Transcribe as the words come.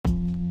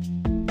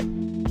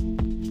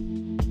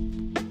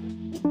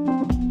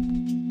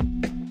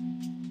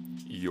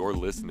You're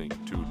listening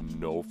to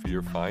No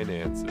Fear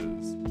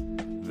Finances,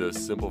 the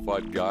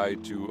simplified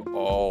guide to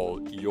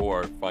all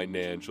your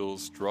financial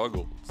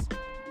struggles.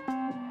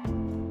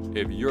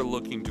 If you're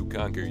looking to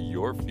conquer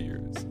your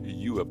fears,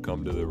 you have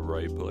come to the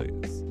right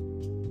place.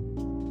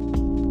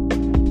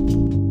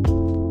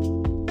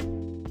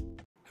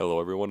 Hello,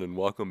 everyone, and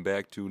welcome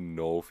back to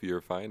No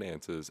Fear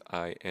Finances.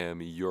 I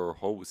am your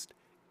host,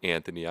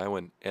 Anthony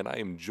Iwan, and I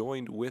am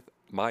joined with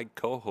my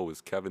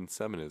co-host, Kevin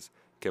Seminis.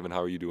 Kevin,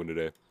 how are you doing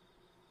today?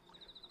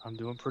 I'm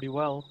doing pretty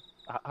well.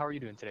 How are you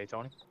doing today,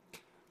 Tony?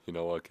 You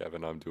know what,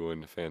 Kevin? I'm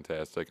doing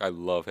fantastic. I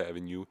love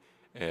having you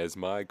as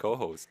my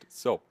co-host.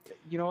 So,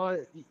 You know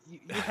what? You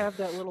have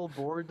that little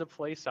board to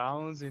play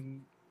sounds,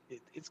 and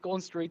it's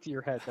going straight to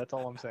your head. That's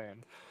all I'm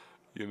saying.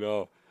 you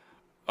know,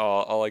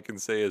 all I can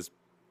say is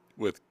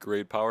with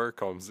great power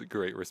comes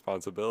great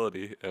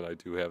responsibility, and I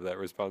do have that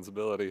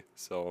responsibility.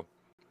 So,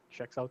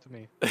 Checks out to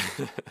me.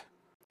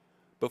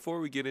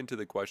 before we get into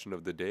the question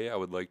of the day, I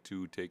would like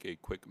to take a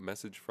quick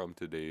message from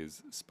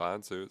today's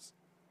sponsors.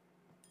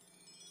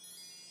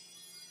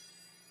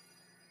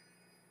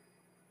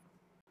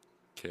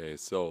 Okay,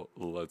 so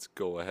let's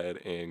go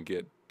ahead and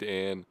get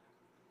Dan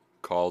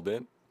called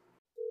in.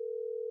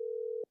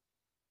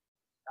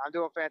 I'm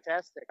doing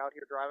fantastic out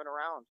here driving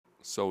around.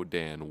 So,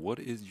 Dan, what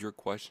is your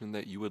question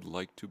that you would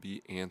like to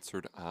be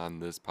answered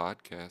on this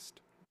podcast?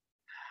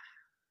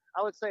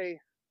 I would say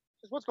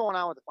just what's going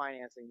on with the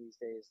financing these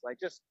days, like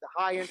just the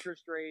high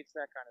interest rates,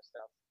 that kind of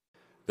stuff.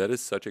 That is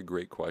such a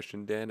great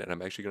question, Dan, and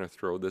I'm actually going to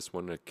throw this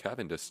one to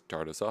Kevin to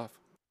start us off.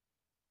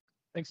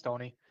 Thanks,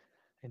 Tony.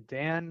 And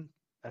Dan,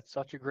 that's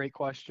such a great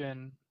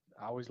question.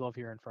 I always love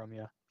hearing from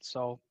you.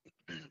 So,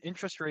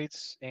 interest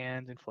rates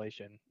and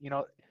inflation.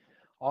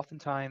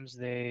 Oftentimes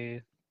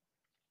they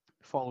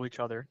follow each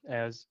other.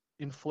 As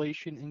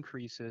inflation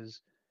increases,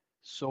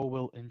 so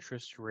will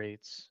interest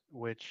rates,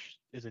 which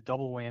is a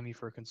double whammy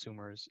for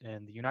consumers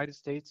in the United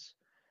States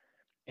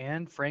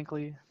and,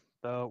 frankly,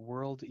 the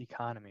world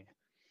economy.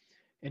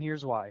 And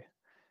here's why.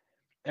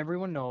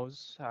 Everyone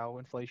knows how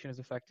inflation is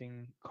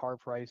affecting car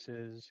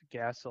prices,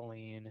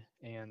 gasoline,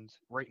 and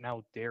right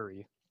now,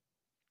 dairy.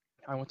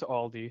 I went to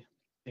Aldi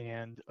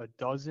and a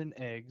dozen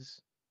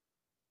eggs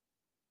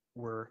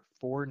were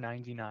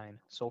 $4.99.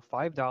 So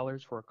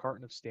 $5 for a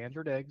carton of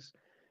standard eggs,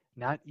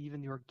 not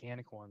even the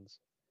organic ones.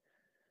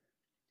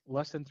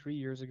 Less than 3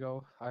 years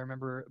ago, I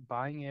remember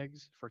buying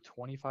eggs for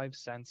 25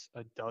 cents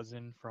a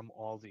dozen from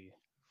Aldi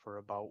for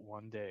about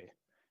one day.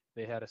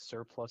 They had a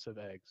surplus of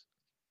eggs.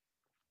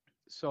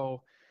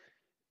 So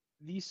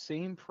these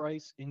same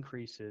price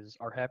increases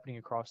are happening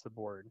across the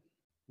board.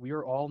 We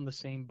are all in the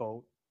same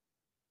boat.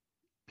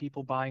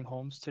 People buying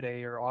homes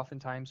today are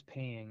oftentimes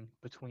paying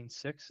between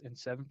 6 and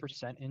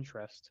 7%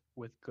 interest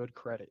with good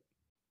credit.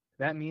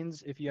 That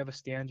means if you have a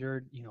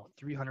standard,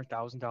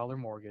 $300,000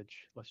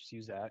 mortgage, let's just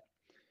use that,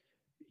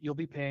 you'll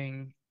be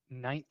paying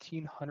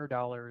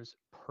 $1,900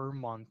 per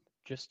month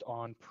just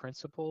on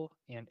principal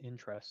and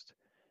interest.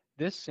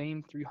 This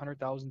same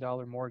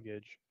 $300,000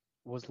 mortgage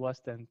was less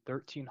than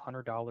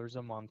 $1,300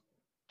 a month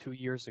 2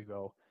 years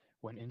ago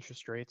when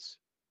interest rates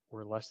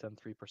were less than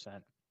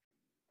 3%.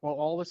 While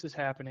all this is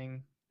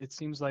happening, it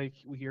seems like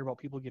we hear about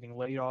people getting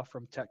laid off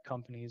from tech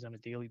companies on a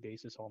daily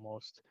basis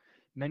almost.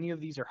 Many of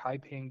these are high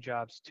paying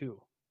jobs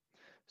too.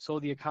 So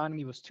the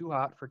economy was too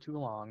hot for too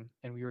long,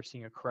 and we were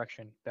seeing a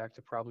correction back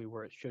to probably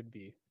where it should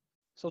be.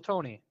 So,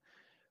 Tony,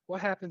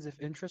 what happens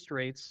if interest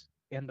rates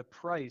and the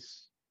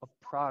price of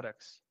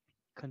products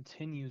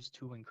continues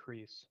to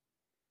increase?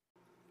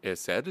 As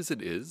sad as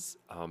it is,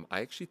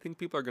 I actually think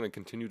people are going to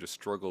continue to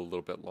struggle a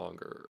little bit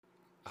longer.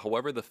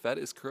 However, the Fed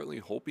is currently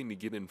hoping to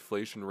get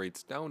inflation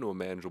rates down to a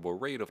manageable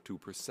rate of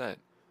 2%,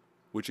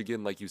 which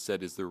again, like you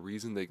said, is the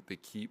reason they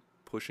keep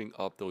pushing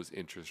up those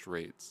interest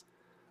rates.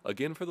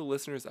 Again, for the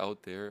listeners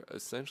out there,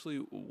 essentially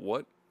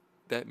what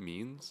that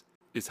means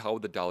is how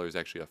the dollar is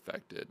actually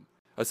affected.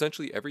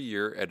 Essentially, every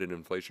year at an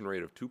inflation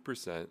rate of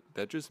 2%,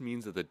 that just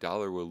means that the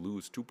dollar will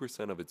lose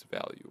 2% of its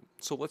value.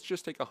 So let's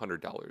just take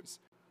 $100.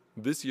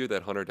 This year,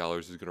 that $100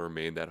 is going to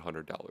remain that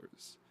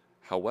 $100.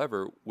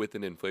 However, with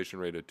an inflation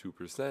rate of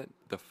 2%,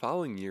 the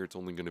following year it's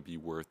only going to be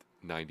worth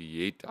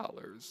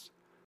 $98.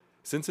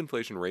 Since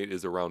inflation rate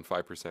is around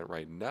 5%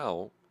 right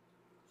now,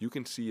 you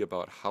can see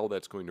about how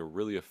that's going to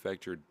really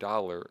affect your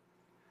dollar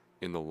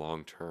in the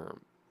long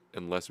term,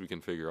 unless we can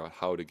figure out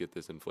how to get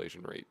this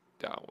inflation rate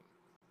down.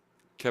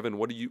 Kevin,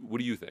 what do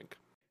you think?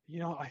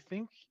 I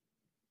think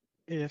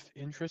if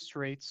interest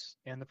rates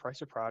and the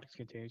price of products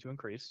continue to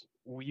increase,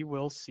 we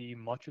will see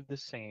much of the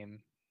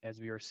same as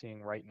we are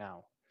seeing right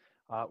now.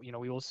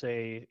 We will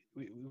see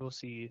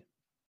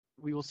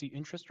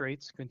interest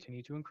rates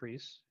continue to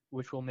increase,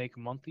 which will make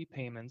monthly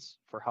payments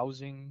for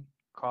housing,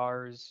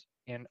 cars,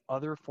 and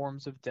other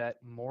forms of debt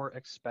more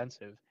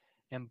expensive,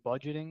 and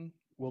budgeting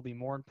will be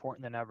more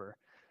important than ever.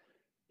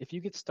 If you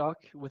get stuck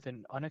with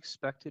an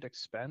unexpected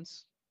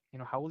expense,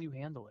 how will you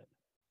handle it?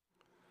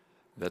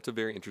 That's a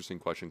very interesting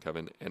question,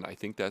 Kevin, and I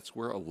think that's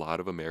where a lot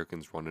of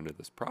Americans run into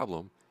this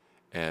problem,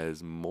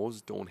 as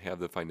most don't have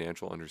the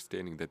financial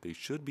understanding that they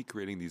should be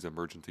creating these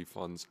emergency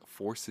funds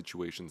for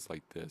situations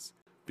like this,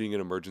 being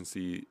an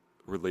emergency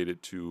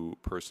related to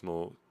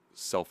personal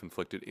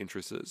self-inflicted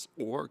interests,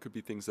 or it could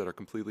be things that are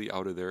completely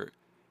out of their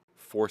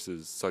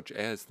forces, such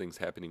as things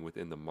happening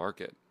within the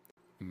market.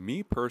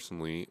 Me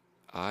personally,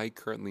 I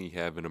currently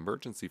have an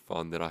emergency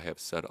fund that I have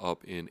set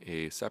up in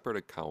a separate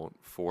account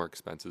for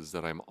expenses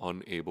that I'm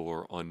unable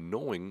or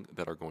unknowing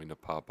that are going to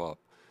pop up.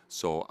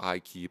 So I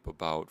keep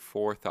about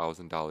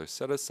 $4,000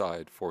 set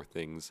aside for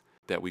things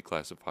that we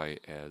classify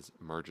as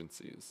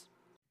emergencies.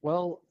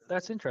 Well,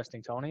 that's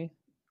interesting, Tony.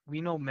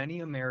 We know many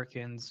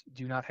Americans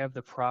do not have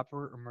the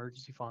proper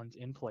emergency funds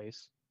in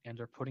place and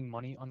are putting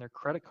money on their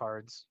credit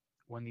cards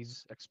when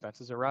these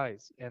expenses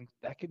arise. And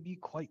that could be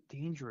quite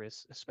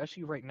dangerous,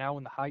 especially right now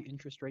in the high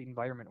interest rate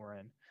environment we're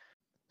in.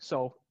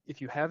 So, if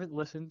you haven't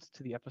listened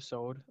to the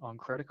episode on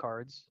credit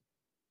cards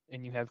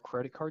and you have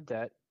credit card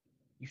debt,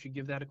 you should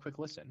give that a quick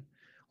listen.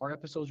 Our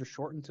episodes are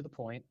short and to the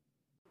point.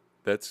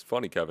 That's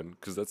funny, Kevin,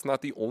 because that's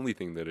not the only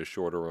thing that is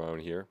short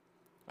around here.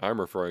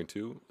 I'm referring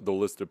to the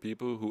list of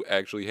people who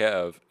actually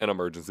have an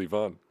emergency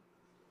fund.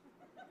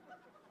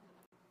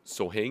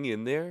 So hang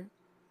in there,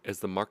 as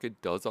the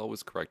market does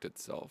always correct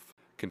itself.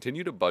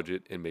 Continue to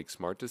budget and make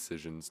smart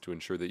decisions to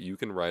ensure that you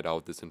can ride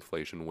out this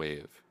inflation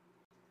wave.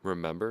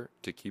 Remember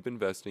to keep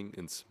investing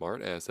in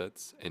smart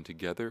assets, and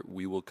together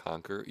we will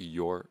conquer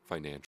your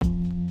financial.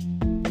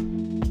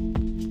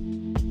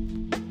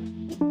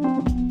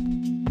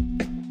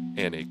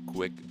 And a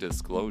quick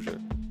disclosure.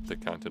 The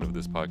content of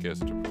this podcast is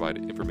to provide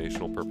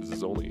informational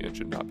purposes only and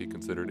should not be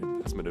considered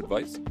investment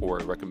advice or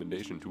a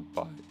recommendation to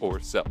buy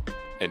or sell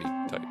any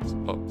types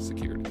of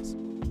securities.